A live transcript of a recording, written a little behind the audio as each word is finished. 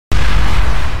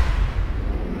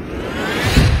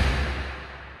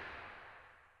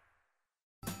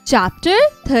Chapter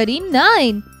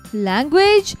 39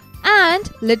 Language and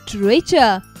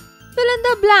Literature. Fill in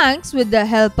the blanks with the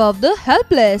help of the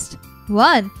help list.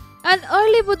 1. An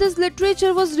early Buddhist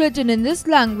literature was written in this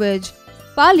language,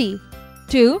 Pali.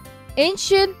 2.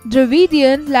 Ancient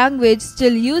Dravidian language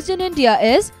still used in India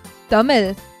is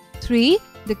Tamil. 3.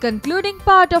 The concluding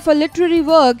part of a literary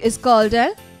work is called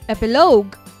an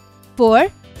epilogue. 4.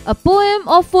 A poem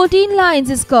of 14 lines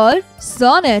is called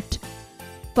sonnet.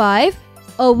 5.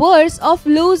 A verse of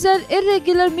loose and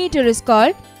irregular meter is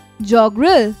called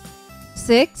joggerel.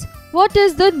 6. What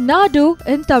is the Nadu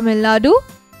in Tamil Nadu?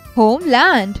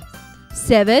 Homeland.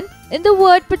 7. In the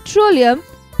word petroleum,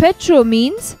 petro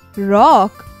means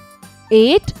rock.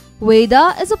 8.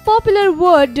 Veda is a popular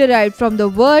word derived from the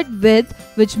word Vid,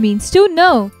 which means to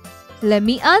know. Let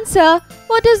me answer.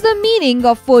 What is the meaning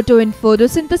of photo in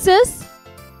photosynthesis?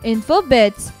 Info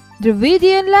bits.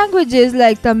 Dravidian languages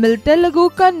like Tamil, Telugu,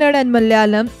 Kannada and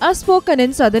Malayalam are spoken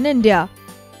in southern India.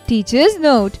 Teacher's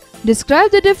note.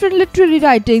 Describe the different literary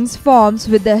writings forms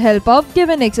with the help of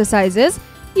given exercises.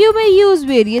 You may use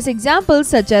various examples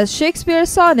such as Shakespeare's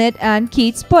sonnet and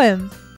Keats' poem.